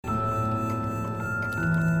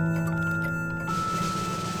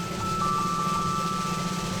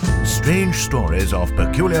strange stories of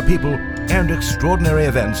peculiar people and extraordinary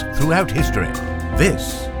events throughout history.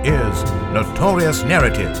 This is Notorious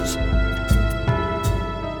Narratives.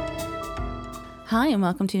 Hi, and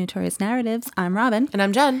welcome to Notorious Narratives. I'm Robin. And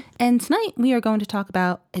I'm Jen. And tonight we are going to talk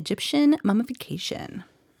about Egyptian mummification.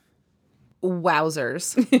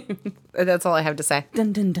 Wowzers. That's all I have to say.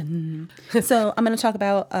 Dun, dun, dun. So I'm going to talk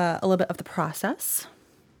about a little bit of the process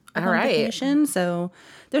of mummification. So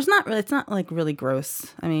there's not really, it's not like really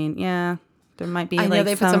gross. I mean, yeah, there might be I know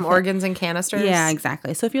they put some organs in canisters. Yeah,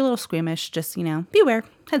 exactly. So if you're a little squeamish, just, beware.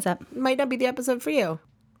 Heads up. Might not be the episode for you.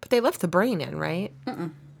 But they left the brain in, right?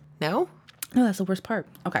 No? No, that's the worst part.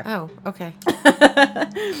 Okay. Oh, okay.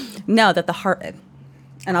 No, that the heart,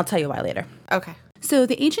 and I'll tell you why later. Okay. So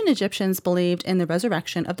the ancient Egyptians believed in the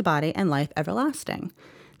resurrection of the body and life everlasting.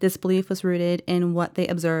 This belief was rooted in what they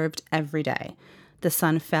observed every day. The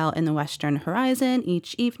sun fell in the western horizon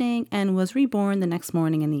each evening and was reborn the next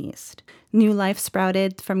morning in the east. New life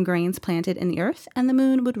sprouted from grains planted in the earth, and the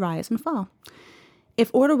moon would rise and fall.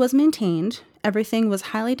 If order was maintained, everything was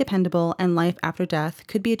highly dependable, and life after death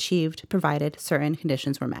could be achieved provided certain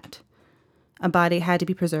conditions were met. A body had to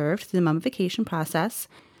be preserved through the mummification process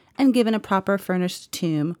and given a proper furnished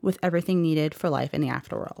tomb with everything needed for life in the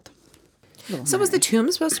afterworld. So was the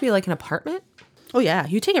tomb supposed to be like an apartment? Oh, yeah.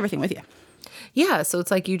 You take everything with you. Yeah. So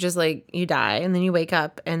it's like you just you die and then you wake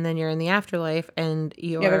up and then you're in the afterlife and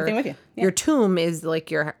you have everything with you. Yeah. Your tomb is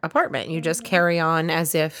like your apartment. You just carry on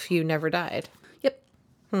as if you never died. Yep.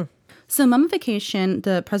 So mummification,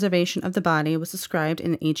 the preservation of the body, was described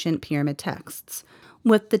in ancient pyramid texts.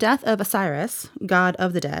 With the death of Osiris, god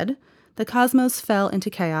of the dead, the cosmos fell into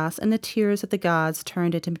chaos, and the tears of the gods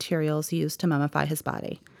turned into materials used to mummify his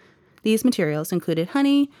body. These materials included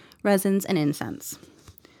honey, resins, and incense.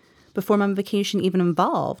 Before mummification even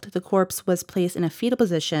evolved, the corpse was placed in a fetal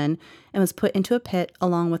position and was put into a pit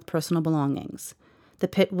along with personal belongings. The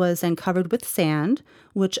pit was then covered with sand,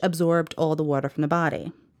 which absorbed all the water from the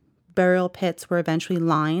body. Burial pits were eventually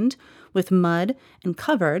lined with mud and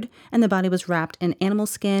covered, and the body was wrapped in animal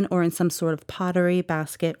skin or in some sort of pottery,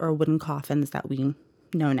 basket, or wooden coffins that we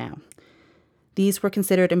know now. These were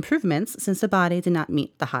considered improvements since the body did not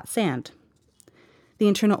meet the hot sand. The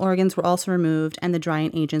internal organs were also removed, and the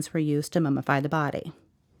drying agents were used to mummify the body.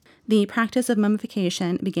 The practice of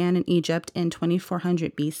mummification began in Egypt in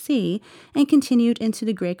 2400 BC and continued into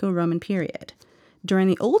the Greco-Roman period. During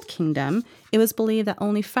the Old Kingdom, it was believed that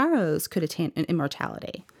only pharaohs could attain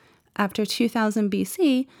immortality. After 2000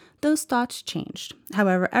 BC, those thoughts changed.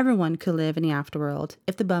 However, everyone could live in the afterworld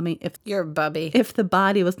if the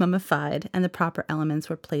body was mummified and the proper elements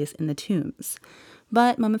were placed in the tombs.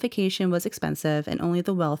 But mummification was expensive, and only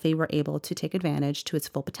the wealthy were able to take advantage to its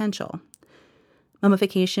full potential.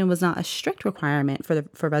 Mummification was not a strict requirement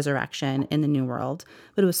for resurrection in the New World,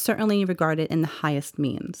 but it was certainly regarded in the highest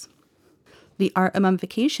means. The art of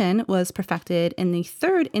mummification was perfected in the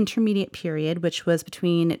third intermediate period, which was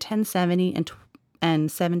between 1070 and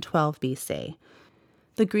 712 BC.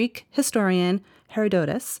 The Greek historian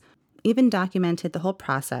Herodotus even documented the whole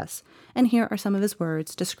process, and here are some of his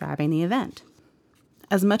words describing the event.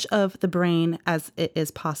 As much of the brain as it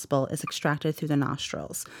is possible is extracted through the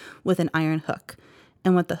nostrils with an iron hook,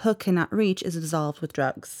 and what the hook cannot reach is dissolved with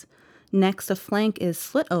drugs. Next, a flank is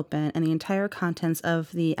slit open and the entire contents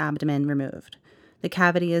of the abdomen removed. The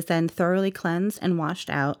cavity is then thoroughly cleansed and washed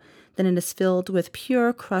out. Then it is filled with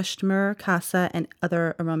pure crushed myrrh, cassia, and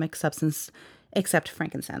other aromatic substance except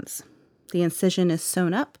frankincense. The incision is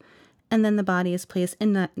sewn up, and then the body is placed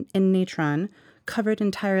in natron, covered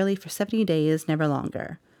entirely for 70 days, never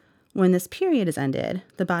longer. When this period is ended,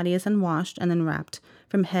 the body is then washed and then wrapped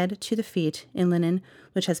from head to the feet in linen,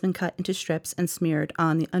 which has been cut into strips and smeared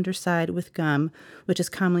on the underside with gum, which is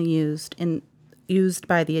commonly used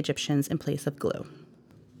by the Egyptians in place of glue.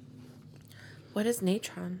 What is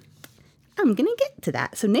natron? I'm going to get to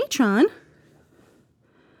that. So natron,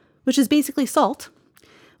 which is basically salt,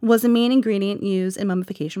 was the main ingredient used in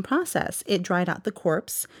mummification process. It dried out the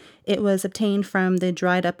corpse. It was obtained from the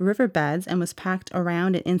dried up riverbeds and was packed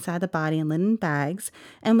around and inside the body in linen bags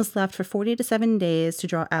and was left for 40 to 7 days to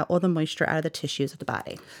draw out all the moisture out of the tissues of the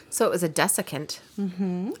body. So it was a desiccant.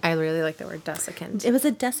 Mm-hmm. I really like the word desiccant. It was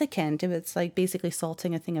a desiccant. It was like basically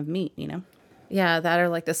salting a thing of meat, Yeah, that are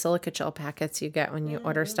like the silica gel packets you get when you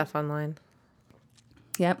order stuff online.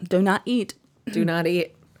 Yep. Do not eat. Do not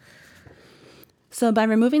eat. So by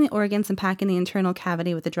removing the organs and packing the internal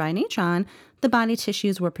cavity with the dry natron, the body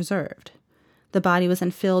tissues were preserved. The body was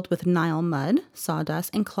then filled with Nile mud,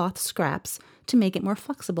 sawdust, and cloth scraps to make it more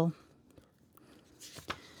flexible.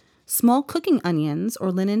 Small cooking onions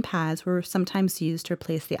or linen pads were sometimes used to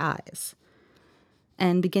replace the eyes.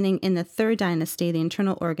 And beginning in the 3rd dynasty, the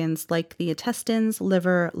internal organs like the intestines,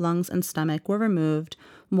 liver, lungs, and stomach were removed,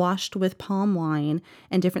 washed with palm wine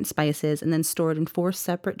and different spices, and then stored in 4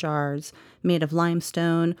 separate jars made of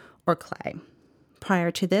limestone or clay. Prior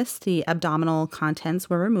to this, the abdominal contents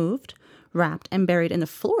were removed, wrapped, and buried in the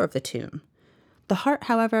floor of the tomb. The heart,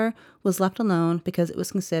 however, was left alone because it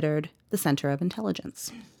was considered the center of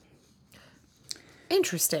intelligence.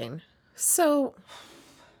 Interesting. So,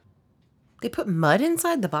 they put mud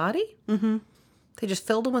inside the body? Mm-hmm. They just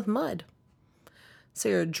filled them with mud. So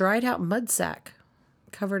you're a dried out mud sack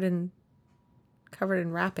covered in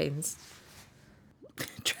wrappings.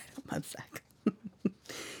 Dried out mud sack.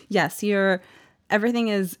 Yes, everything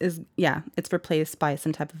is it's replaced by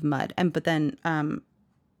some type of mud. But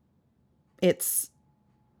it's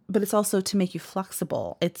also to make you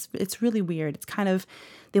flexible. It's really weird. It's kind of,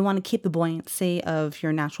 they want to keep the buoyancy of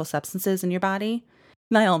your natural substances in your body.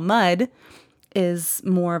 Now, mud is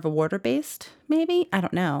more of a water-based, maybe? I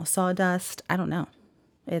don't know. Sawdust, I don't know.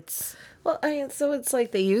 So it's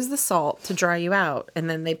like they use the salt to dry you out, and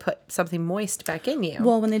then they put something moist back in you.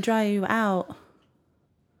 Well, when they dry you out,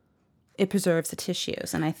 it preserves the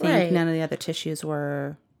tissues. And I think none of the other tissues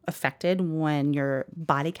were affected when your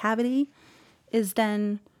body cavity is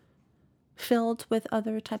then filled with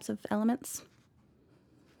other types of elements.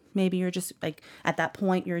 Maybe you're just like, at that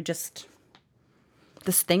point, you're just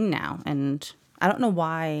this thing now. And I don't know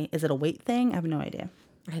why. Is it a weight thing? I have no idea.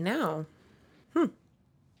 I know.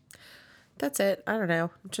 That's it. I don't know.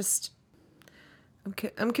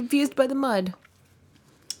 I'm confused by the mud.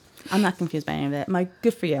 I'm not confused by any of it.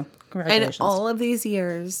 Good for you. Congratulations. And all of these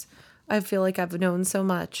years, I feel like I've known so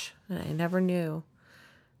much, and I never knew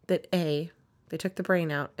that A, they took the brain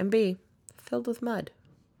out, and B, filled with mud.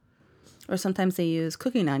 Or sometimes they use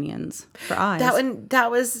cooking onions for eyes. That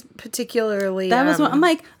was particularly. That was what I'm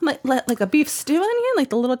like a beef stew onion, like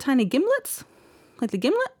the little tiny gimlets, like the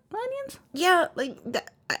gimlet onions. Yeah,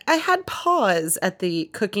 I had pause at the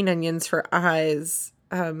cooking onions for eyes,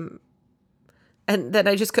 and then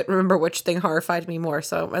I just couldn't remember which thing horrified me more.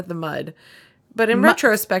 So I went the mud, but in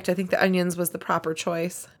retrospect, I think the onions was the proper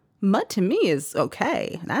choice. Mud to me is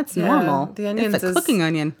okay. That's normal. The onions it's a cooking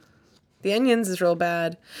onion. The onions is real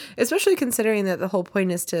bad, especially considering that the whole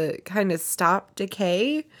point is to kind of stop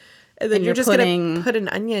decay. And then you're just going to put an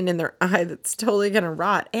onion in their eye that's totally going to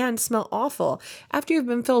rot and smell awful after you've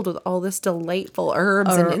been filled with all this delightful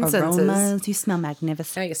herbs and incenses. Aromas. You smell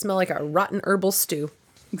magnificent. Yeah, you smell like a rotten herbal stew.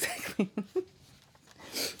 Exactly.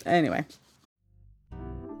 Anyway.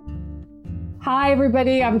 Hi,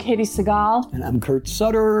 everybody. I'm Katie Segal. And I'm Kurt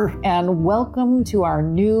Sutter. And welcome to our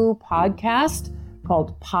new podcast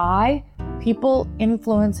called PIE, People,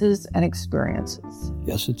 Influences, and Experiences.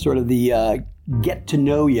 Yes, it's sort of the get to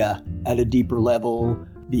know you at a deeper level,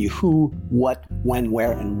 the who, what, when,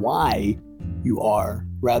 where, and why you are,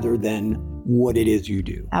 rather than what it is you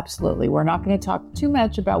do. Absolutely. We're not going to talk too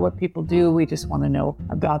much about what people do. We just want to know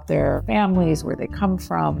about their families, where they come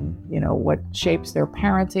from, what shapes their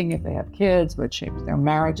parenting if they have kids, what shapes their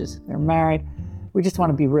marriages if they're married. We just want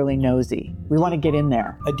to be really nosy. We want to get in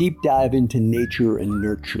there. A deep dive into nature and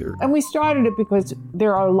nurture. And we started it because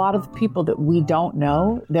there are a lot of people that we don't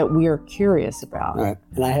know that we are curious about. All right.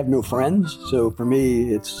 And I have no friends, so for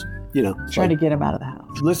me, it's, trying to get them out of the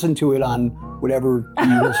house. Listen to it on whatever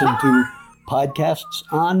you listen to podcasts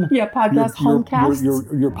on. Yeah, homecasts.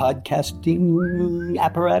 Your podcasting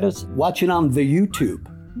apparatus. Watch it on the YouTube.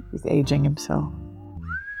 He's aging himself.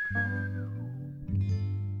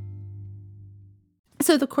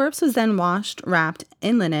 So the corpse was then washed, wrapped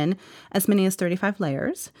in linen, as many as 35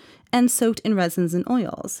 layers, and soaked in resins and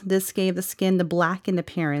oils. This gave the skin the blackened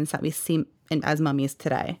appearance that we see as mummies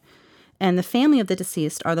today. And the family of the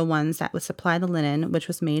deceased are the ones that would supply the linen, which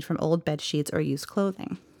was made from old bed sheets or used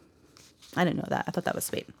clothing. I didn't know that. I thought that was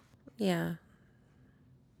sweet. Yeah.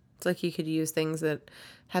 It's like you could use things that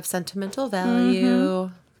have sentimental value.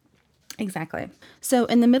 Mm-hmm. Exactly. So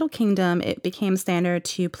in the Middle Kingdom, it became standard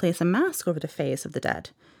to place a mask over the face of the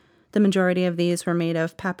dead. The majority of these were made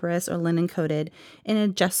of papyrus or linen coated in a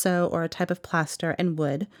gesso or a type of plaster and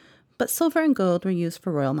wood, but silver and gold were used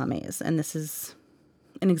for royal mummies. And this is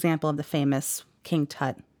an example of the famous King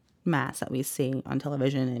Tut mask that we see on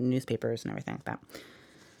television and newspapers and everything like that.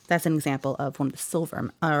 That's an example of one of the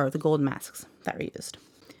silver or the gold masks that were used.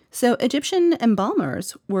 So Egyptian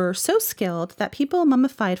embalmers were so skilled that people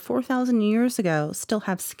mummified 4,000 years ago still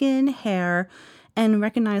have skin, hair, and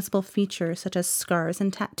recognizable features such as scars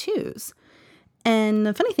and tattoos. And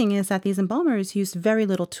the funny thing is that these embalmers used very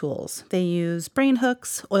little tools. They used brain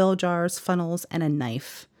hooks, oil jars, funnels, and a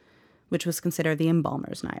knife. which was considered the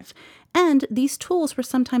embalmer's knife. And these tools were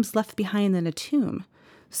sometimes left behind in a tomb.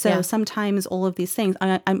 So sometimes all of these things,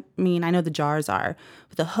 I mean, I know the jars are,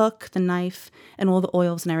 but the hook, the knife, and all the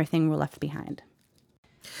oils and everything were left behind.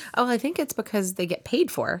 Oh, I think it's because they get paid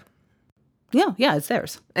for. Yeah, it's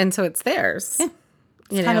theirs. And so it's theirs. Yeah.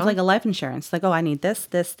 It's kind of like a life insurance. Like, oh, I need this,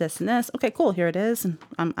 this, this, and this. Okay, cool. Here it is. And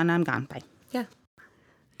I'm gone. Bye. Yeah.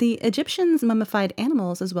 The Egyptians mummified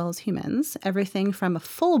animals as well as humans, everything from a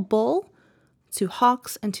full bull to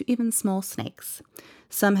hawks and to even small snakes.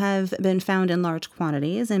 Some have been found in large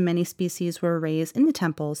quantities, and many species were raised in the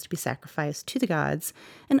temples to be sacrificed to the gods,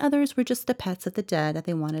 and others were just the pets of the dead that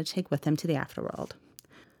they wanted to take with them to the afterworld.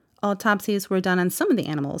 Autopsies were done on some of the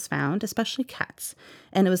animals found, especially cats,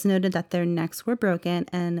 and it was noted that their necks were broken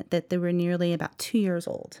and that they were nearly about 2 years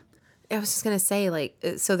old. I was just going to say, like,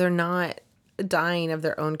 so they're not dying of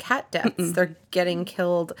their own cat deaths. Mm-mm. They're getting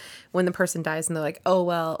killed when the person dies, and they're like, oh,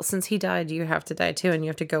 well, since he died, you have to die too, and you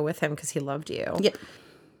have to go with him because he loved you. Yep.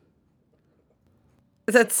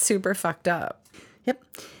 That's super fucked up. Yep.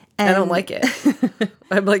 And I don't like it.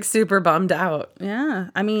 I'm, like, super bummed out. Yeah.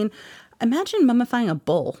 I mean, imagine mummifying a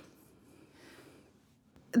bull.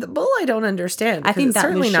 The bull I don't understand. I think that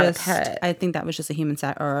certainly was not just, a pet. I think that was just a human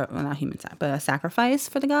not human but a sacrifice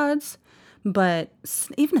for the gods. But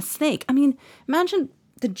even a snake. I mean, imagine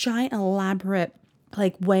the giant, elaborate,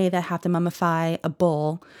 like, way they have to mummify a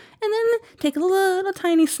bull, and then take a little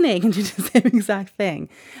tiny snake and do the same exact thing.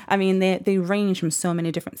 I mean, they range from so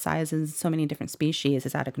many different sizes, so many different species.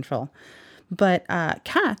 It's out of control. But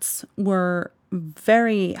cats were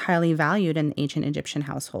very highly valued in the ancient Egyptian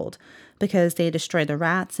household because they destroyed the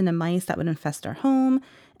rats and the mice that would infest their home,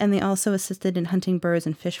 and they also assisted in hunting birds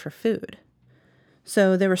and fish for food.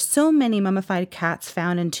 So there were so many mummified cats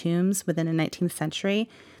found in tombs within the 19th century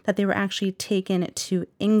that they were actually taken to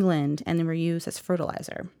England and they were used as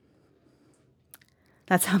fertilizer.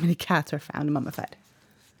 That's how many cats were found mummified.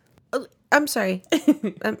 I'm sorry.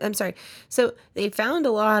 I'm sorry. So they found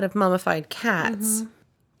a lot of mummified cats,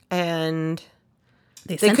 and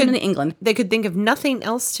they sent them to England. They could think of nothing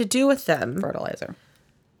else to do with them. Fertilizer.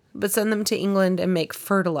 But send them to England and make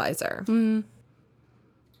fertilizer. Mm.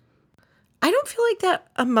 I don't feel like that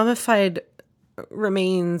a mummified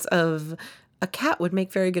remains of a cat would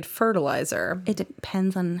make very good fertilizer. It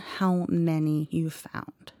depends on how many you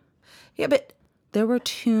found. Yeah, but there were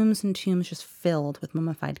tombs and tombs just filled with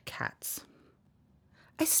mummified cats.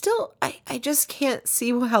 I just can't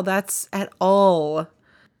see how that's at all.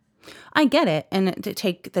 I get it. And to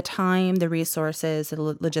take the time, the resources, the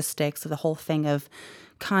logistics of the whole thing of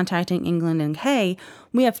contacting England and, hey,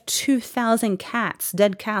 we have 2,000 cats,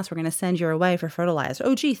 dead cats we're going to send your way for fertilizer.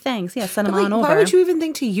 Oh, gee, thanks. Yeah, send them on over. Why would you even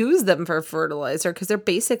think to use them for fertilizer? Because they're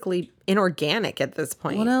basically inorganic at this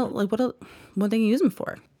point. What do they use them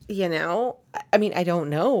for? You know? I mean, I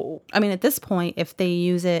don't know. I mean, at this point, if they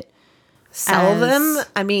use it, sell them?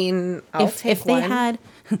 I mean, I'll take one. I'll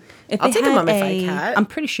take a mummified cat. I'm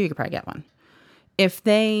pretty sure you could probably get one. If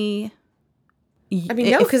they... I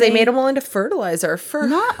mean, no, because they made them all into fertilizer. For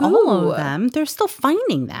not who? all of them. They're still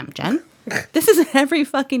finding them, Jen. This is an every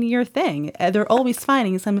fucking year thing. They're always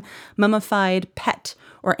finding some mummified pet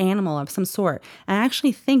or animal of some sort. And I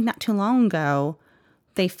actually think not too long ago,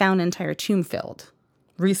 they found an entire tomb filled.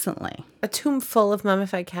 Recently. A tomb full of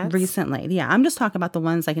mummified cats? Recently. Yeah, I'm just talking about the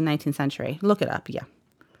ones like in 19th century. Look it up, yeah.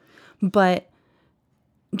 But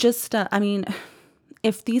just, I mean,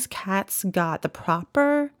 if these cats got the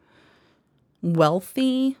proper...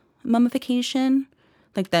 wealthy mummification,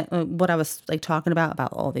 like that, what I was like talking about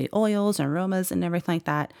all the oils and aromas and everything like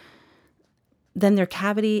that, then their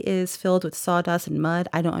cavity is filled with sawdust and mud.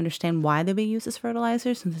 I don't understand why they would use as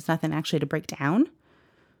fertilizer since there's nothing actually to break down.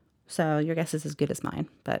 So your guess is as good as mine,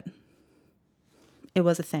 but it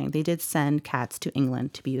was a thing. They did send cats to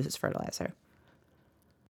England to be used as fertilizer.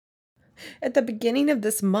 At the beginning of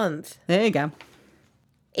this month, there you go,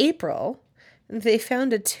 April, they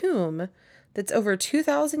found a tomb that's over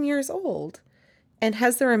 2,000 years old and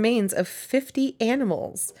has the remains of 50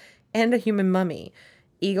 animals and a human mummy.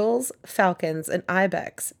 Eagles, falcons, and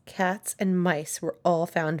ibex, cats, and mice were all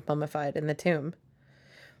found mummified in the tomb.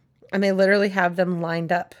 And they literally have them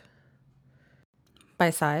lined up. By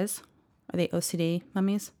size? Are they OCD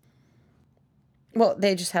mummies? Well,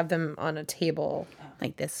 they just have them on a table.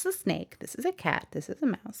 Like, this is a snake, this is a cat, this is a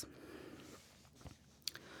mouse.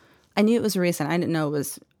 I knew it was recent. I didn't know it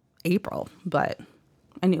was April, but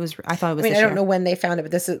I knew it was. I thought it was. I mean, this I don't year. know when they found it,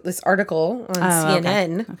 but this article on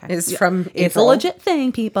CNN is from April. It's a legit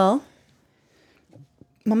thing, people.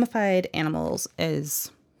 Mummified animals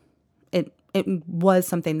is, it it was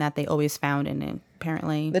something that they always found, and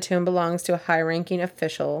apparently The tomb belongs to a high-ranking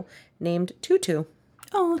official named Tutu.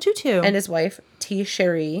 Oh, Tutu. And his wife,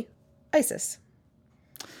 T-Sherry Isis.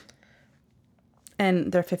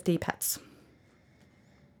 And they're 50 pets.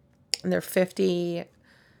 And they're 50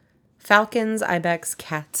 falcons, ibex,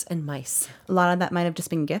 cats, and mice. A lot of that might have just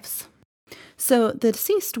been gifts. So the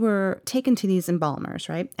deceased were taken to these embalmers,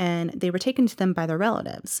 right? And they were taken to them by their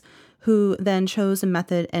relatives, who then chose a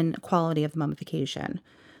method and quality of the mummification.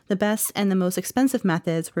 The best and the most expensive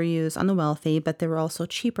methods were used on the wealthy, but there were also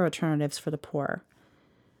cheaper alternatives for the poor.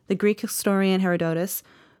 The Greek historian Herodotus,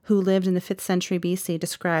 who lived in the 5th century BC,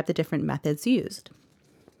 described the different methods used.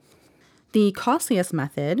 The costliest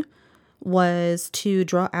method was to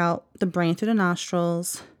draw out the brain through the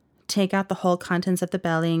nostrils, take out the whole contents of the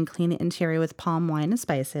belly and clean the interior with palm wine and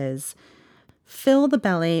spices, fill the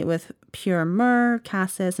belly with pure myrrh,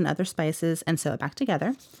 cassis, and other spices, and sew it back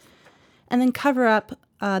together, and then cover up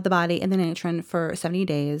the body in the natron for 70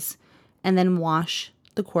 days, and then wash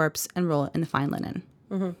the corpse and roll it in the fine linen.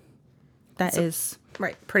 Mm-hmm. That is...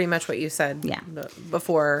 Right, pretty much what you said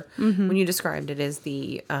before when you described it as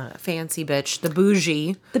the fancy bitch, the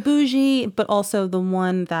bougie. The bougie, but also the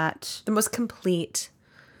one that... The most complete.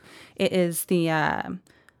 It is the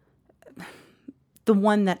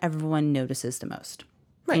one that everyone notices the most.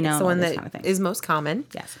 Right, you know, it's the one that kind of is most common.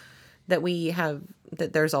 Yes. That we have,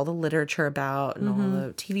 that there's all the literature about and all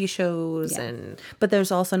the TV shows and... But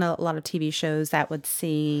there's also a lot of TV shows that would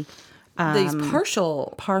see... these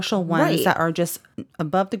partial ones that are just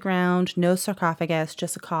above the ground, no sarcophagus,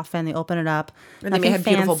 just a coffin. They open it up. And they may have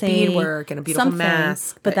beautiful beadwork and a beautiful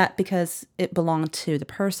mask. But that because it belonged to the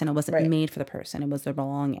person. It wasn't made for the person. It was their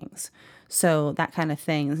belongings. So that kind of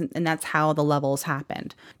thing. And that's how the levels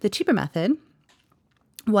happened. The cheaper method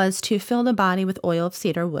was to fill the body with oil of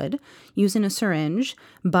cedar wood using a syringe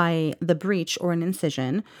by the breech or an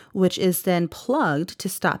incision, which is then plugged to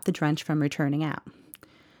stop the drench from returning out.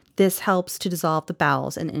 This helps to dissolve the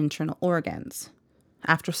bowels and internal organs.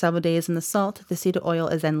 After several days in the salt, the cedar oil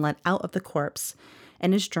is then let out of the corpse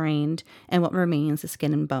and is drained, and what remains is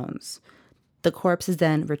skin and bones. The corpse is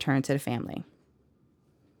then returned to the family.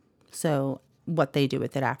 So what they do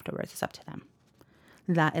with it afterwards is up to them.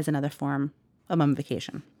 That is another form of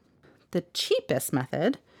mummification. The cheapest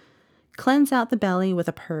method, cleanse out the belly with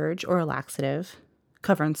a purge or a laxative,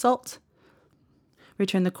 cover in salt,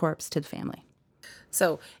 return the corpse to the family.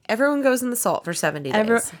 So everyone goes in the salt for 70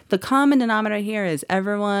 days. The common denominator here is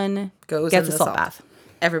everyone gets a salt bath.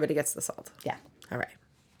 Everybody gets the salt. Yeah. All right.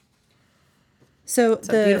 So it's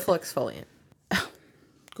a beautiful exfoliant.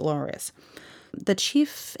 Glorious. The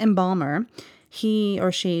chief embalmer, he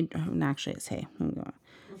or she, actually it's he.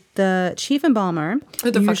 The chief embalmer.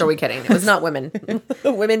 Who the fuck are we kidding? It was not women.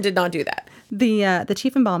 Women did not do that. The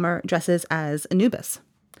chief embalmer dresses as Anubis,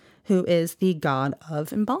 who is the god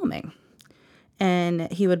of embalming.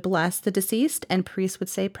 And he would bless the deceased, and priests would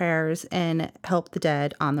say prayers and help the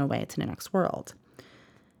dead on their way to the next world.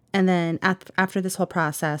 And then after this whole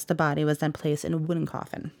process, the body was then placed in a wooden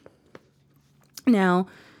coffin. Now,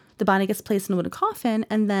 the body gets placed in a wooden coffin,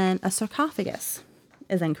 and then a sarcophagus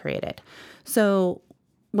is then created. So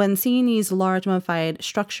when seeing these large mummified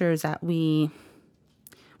structures that we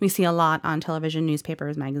see a lot on television,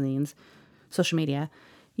 newspapers, magazines, social media,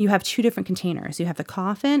 you have two different containers. You have the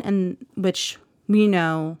coffin, and which we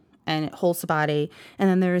know, and it holds the body, and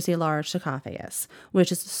then there is a large sarcophagus,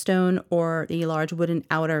 which is a stone or a large wooden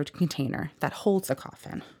outer container that holds the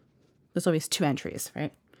coffin. There's always two entries,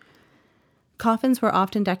 right? Coffins were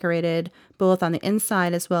often decorated both on the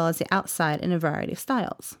inside as well as the outside in a variety of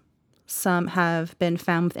styles. Some have been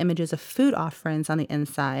found with images of food offerings on the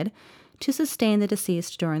inside to sustain the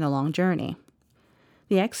deceased during the long journey.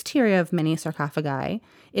 The exterior of many sarcophagi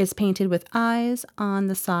is painted with eyes on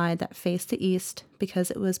the side that face the east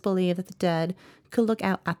because it was believed that the dead could look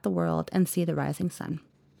out at the world and see the rising sun.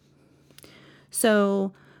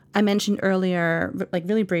 So I mentioned earlier, like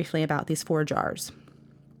really briefly, about these 4 jars.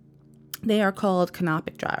 They are called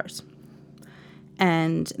canopic jars,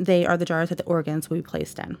 and they are the jars that the organs will be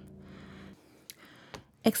placed in.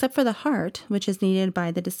 Except for the heart, which is needed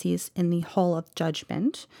by the deceased in the hall of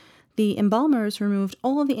judgment, the embalmers removed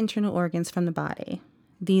all of the internal organs from the body.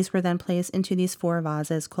 These were then placed into these 4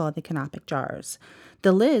 vases called the canopic jars.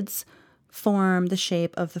 The lids form the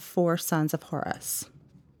shape of the 4 sons of Horus.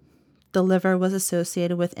 The liver was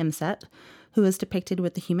associated with Imset, who is depicted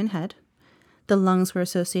with the human head. The lungs were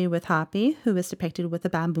associated with Hapi, who is depicted with the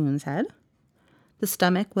baboon's head. The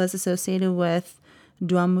stomach was associated with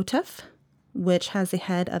Duamutef, which has the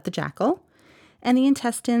head of the jackal. And the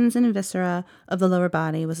intestines and viscera of the lower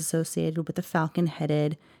body was associated with the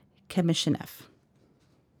falcon-headed Khemishnev.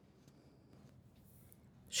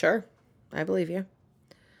 Sure, I believe you.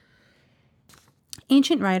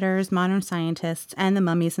 Ancient writers, modern scientists, and the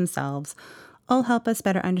mummies themselves all help us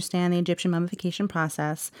better understand the Egyptian mummification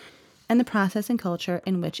process and the process and culture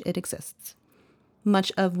in which it exists.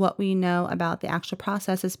 Much of what we know about the actual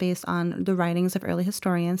process is based on the writings of early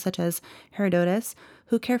historians such as Herodotus,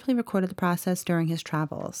 who carefully recorded the process during his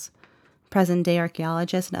travels. Present-day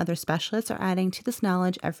archaeologists and other specialists are adding to this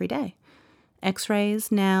knowledge every day.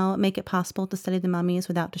 X-rays now make it possible to study the mummies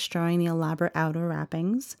without destroying the elaborate outer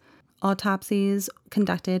wrappings. Autopsies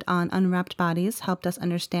conducted on unwrapped bodies helped us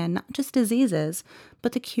understand not just diseases,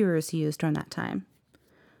 but the cures used during that time.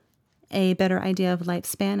 A better idea of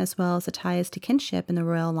lifespan as well as the ties to kinship in the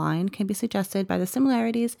royal line can be suggested by the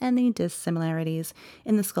similarities and the dissimilarities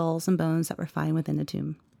in the skulls and bones that were found within the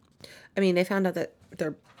tomb. I mean, they found out that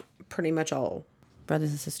they're pretty much all brothers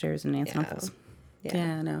and sisters and aunts and uncles.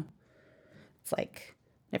 Yeah, I know. It's like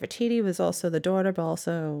Nefertiti was also the daughter, but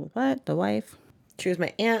also what? The wife? She was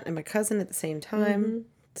my aunt and my cousin at the same time. Mm-hmm.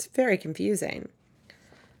 It's very confusing.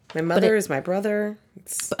 My mother is my brother.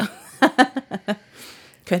 It's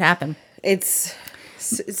could happen. It's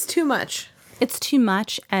too much. It's too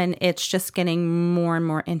much, and it's just getting more and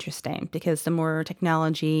more interesting because the more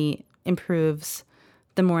technology improves,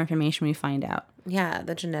 the more information we find out. Yeah,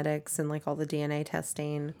 the genetics and like all the DNA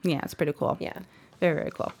testing. Yeah, it's pretty cool. Yeah. Very,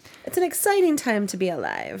 very cool. It's an exciting time to be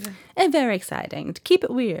alive. And very exciting. To keep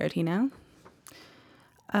it weird, you know?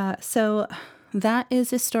 So that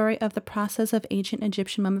is the story of the process of ancient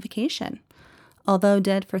Egyptian mummification. Although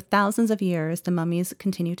dead for thousands of years, the mummies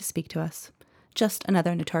continue to speak to us. Just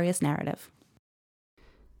another notorious narrative.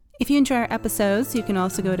 If you enjoy our episodes, you can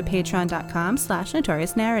also go to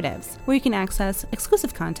patreon.com/notoriousnarratives, where you can access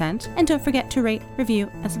exclusive content. And don't forget to rate, review,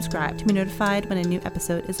 and subscribe to be notified when a new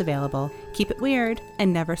episode is available. Keep it weird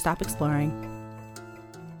and never stop exploring.